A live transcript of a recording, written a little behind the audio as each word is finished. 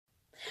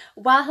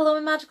Well, hello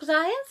my magical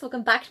giants,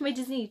 welcome back to my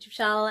Disney YouTube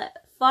channel.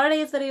 For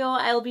today's video,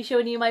 I will be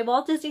showing you my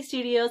Walt Disney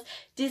Studios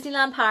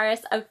Disneyland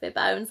Paris outfit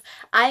bounds.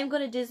 I am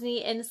going to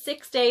Disney in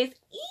 6 days.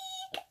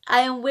 Eek! I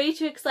am way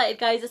too excited,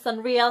 guys. It's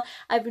unreal.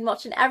 I've been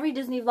watching every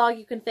Disney vlog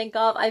you can think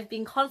of. I've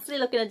been constantly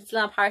looking at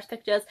Disneyland Paris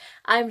pictures.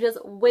 I'm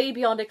just way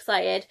beyond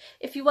excited.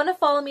 If you want to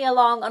follow me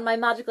along on my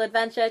magical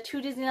adventure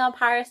to Disneyland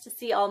Paris to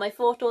see all my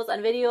photos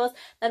and videos,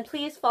 then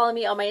please follow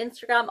me on my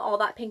Instagram, all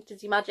that pink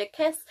Disney magic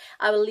kiss.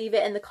 I will leave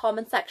it in the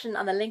comment section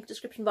and the link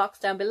description box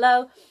down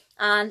below.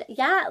 And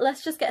yeah,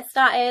 let's just get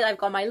started. I've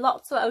got my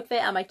LOTSO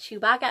outfit and my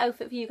Chewbacca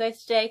outfit for you guys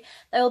today.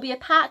 There will be a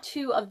part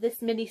 2 of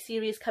this mini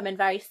series coming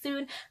very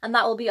soon, and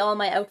that will be all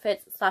my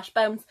outfits /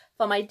 bounds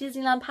for my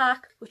Disneyland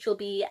pack, which will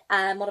be,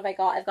 what have I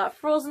got? I've got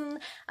Frozen,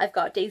 I've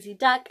got Daisy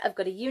Duck, I've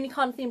got a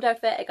unicorn themed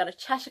outfit, I got a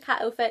Cheshire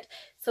Cat outfit.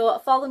 So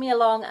follow me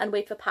along and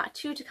wait for part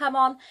 2 to come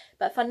on.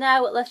 But for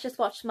now, let's just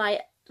watch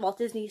my Walt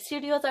Disney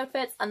Studios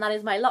outfits, and that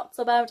is my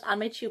LOTSO bound and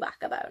my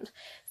Chewbacca bound.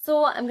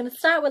 So I'm going to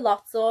start with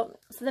LOTSO.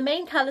 So the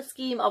main colour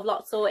scheme of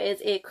LOTSO is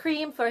a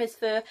cream for his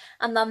fur,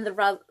 and then the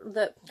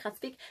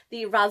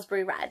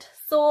raspberry red.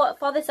 So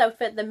for this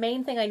outfit, the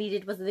main thing I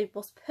needed was the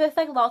most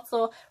perfect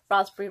LOTSO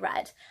raspberry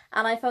red,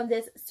 and I found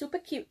this super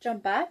cute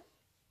jumper.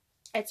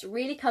 It's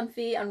really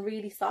comfy and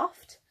really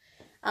soft,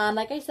 and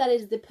like I said,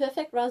 it is the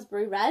perfect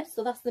raspberry red.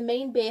 So that's the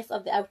main base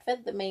of the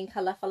outfit, the main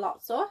colour for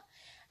LOTSO.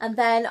 And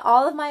then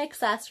all of my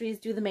accessories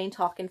do the main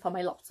talking for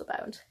my LOTSO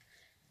bound.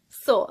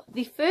 So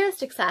the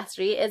first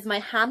accessory is my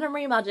Hannah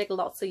Marie Magic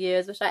LOTSO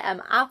ears, which I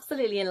am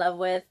absolutely in love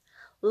with.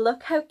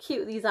 Look how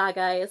cute these are,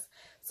 guys.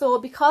 So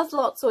because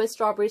LOTSO is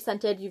strawberry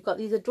scented, you've got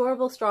these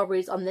adorable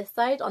strawberries on this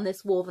side, on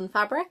this woven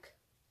fabric.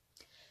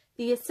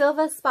 The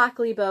silver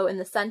sparkly bow in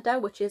the centre,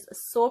 which is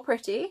so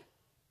pretty.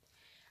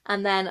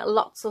 And then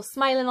LOTSO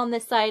smiling on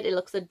this side. It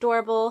looks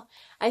adorable.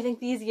 I think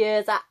these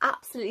ears are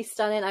absolutely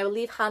stunning. I will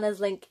leave Hannah's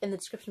link in the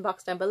description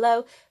box down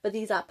below, but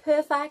these are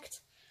perfect.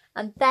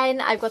 And then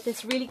I've got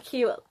this really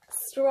cute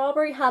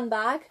strawberry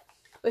handbag,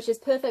 which is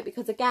perfect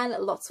because again,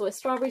 LOTSO is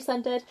strawberry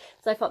scented.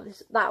 So I thought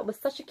that was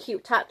such a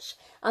cute touch.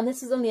 And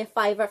this is only a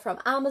 £5 from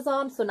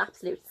Amazon, so an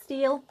absolute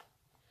steal.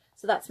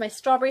 So that's my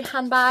strawberry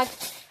handbag.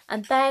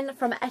 And then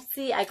from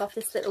Etsy, I got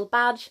this little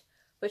badge,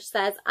 which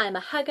says I'm a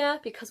hugger,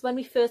 because when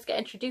we first get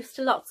introduced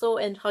to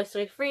LOTSO in Toy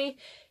Story 3,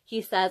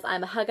 he says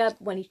I'm a hugger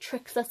when he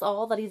tricks us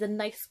all that he's a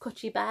nice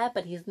cutchy bear,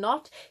 but he's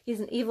not. He's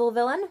an evil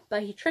villain,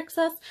 but he tricks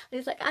us, and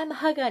he's like, I'm a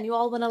hugger and you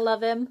all want to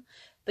love him.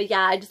 But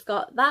yeah, I just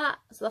got that,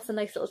 so that's a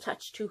nice little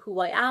touch to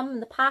who I am in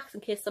the packs in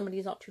case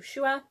somebody's not too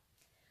sure.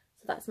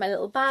 So that's my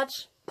little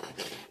badge.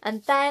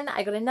 And then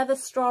I got another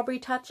strawberry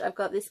touch. I've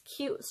got this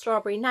cute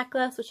strawberry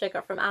necklace, which I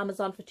got from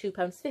Amazon for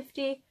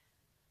 £2.50.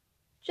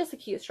 Just a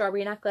cute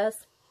strawberry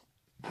necklace.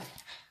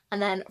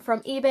 And then from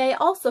eBay,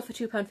 also for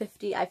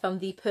 £2.50, I found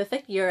the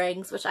perfect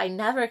earrings, which I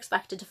never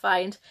expected to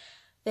find.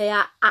 They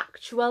are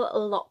actual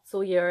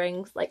LOTSO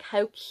earrings. Like,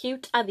 how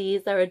cute are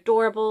these? They're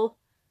adorable.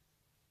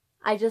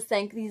 I just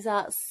think these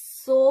are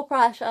so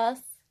precious.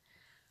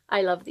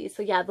 I love these.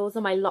 So yeah, those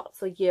are my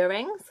LOTSO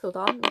earrings. Hold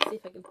on, let's see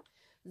if I can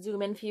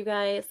zoom in for you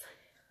guys.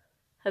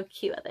 How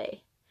cute are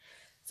they?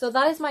 So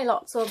that is my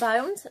LOTSO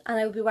bound, and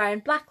I will be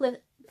wearing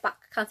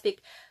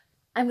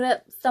I'm going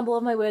to stumble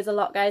over my words a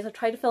lot, guys. I've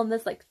tried to film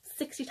this like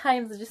 60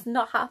 times, it's just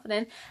not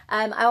happening.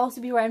 I'll also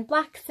be wearing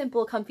black,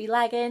 simple, comfy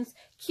leggings,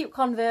 cute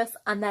Converse,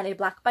 and then a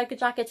black biker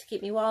jacket to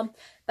keep me warm.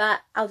 But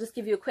I'll just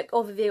give you a quick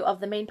overview of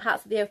the main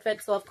parts of the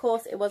outfit. So of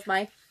course it was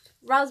my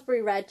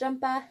raspberry red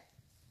jumper,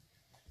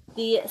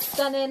 the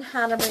stunning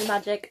Hannah Marie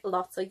Magic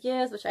LOTSO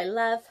ears, which I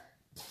love,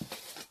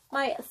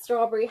 my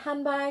strawberry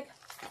handbag,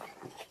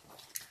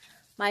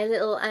 my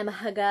little I'm a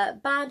hugger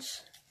badge,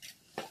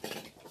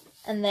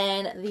 and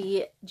then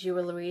the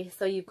jewellery.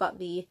 So you've got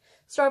the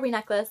strawberry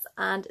necklace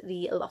and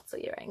the LOTSO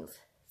earrings.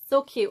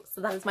 So cute. So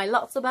that is my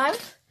LOTSO bound.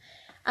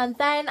 And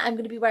then I'm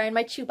going to be wearing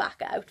my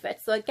Chewbacca outfit.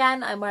 So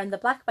again, I'm wearing the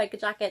black biker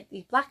jacket,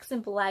 the black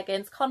simple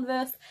leggings,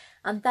 Converse,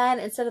 and then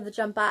instead of the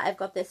jumper, I've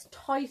got this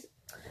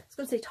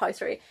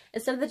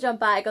Instead of the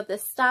jumper, I got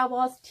this Star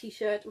Wars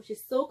t-shirt, which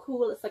is so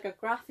cool. It's like a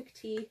graphic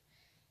tee.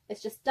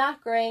 It's just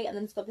dark grey, and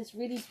then it's got this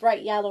really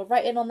bright yellow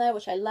writing on there,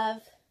 which I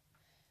love.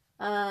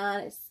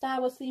 And it's Star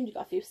Wars themed. You've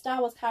got a few Star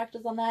Wars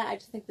characters on there. I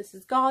just think this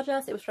is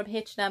gorgeous. It was from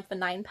H&M for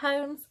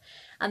 £9.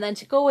 And then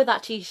to go with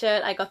that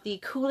t-shirt, I got the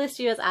coolest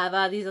ears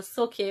ever. These are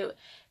so cute.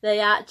 They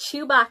are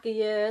Chewbacca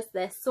ears.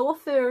 They're so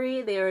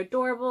furry. They are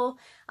adorable.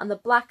 And the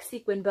black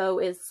sequin bow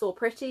is so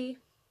pretty.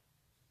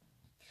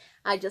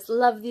 I just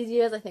love these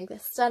ears. I think they're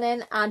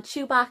stunning. And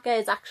Chewbacca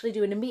is actually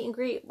doing a meet and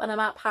greet when I'm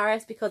at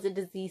Paris because it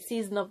is the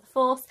season of the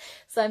Force.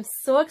 So I'm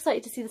so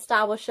excited to see the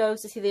Star Wars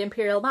shows, to see the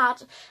Imperial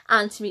March,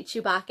 and to meet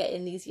Chewbacca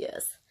in these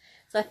ears.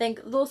 So I think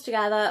those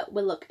together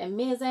will look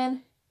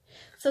amazing.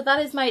 So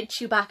that is my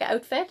Chewbacca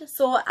outfit.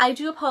 So I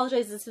do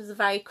apologise, this was a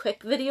very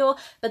quick video,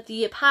 but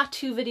the part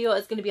 2 video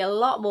is going to be a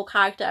lot more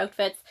character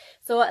outfits.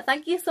 So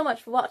thank you so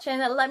much for watching.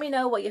 Let me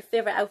know what your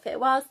favourite outfit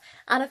was,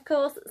 and of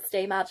course,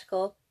 stay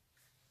magical.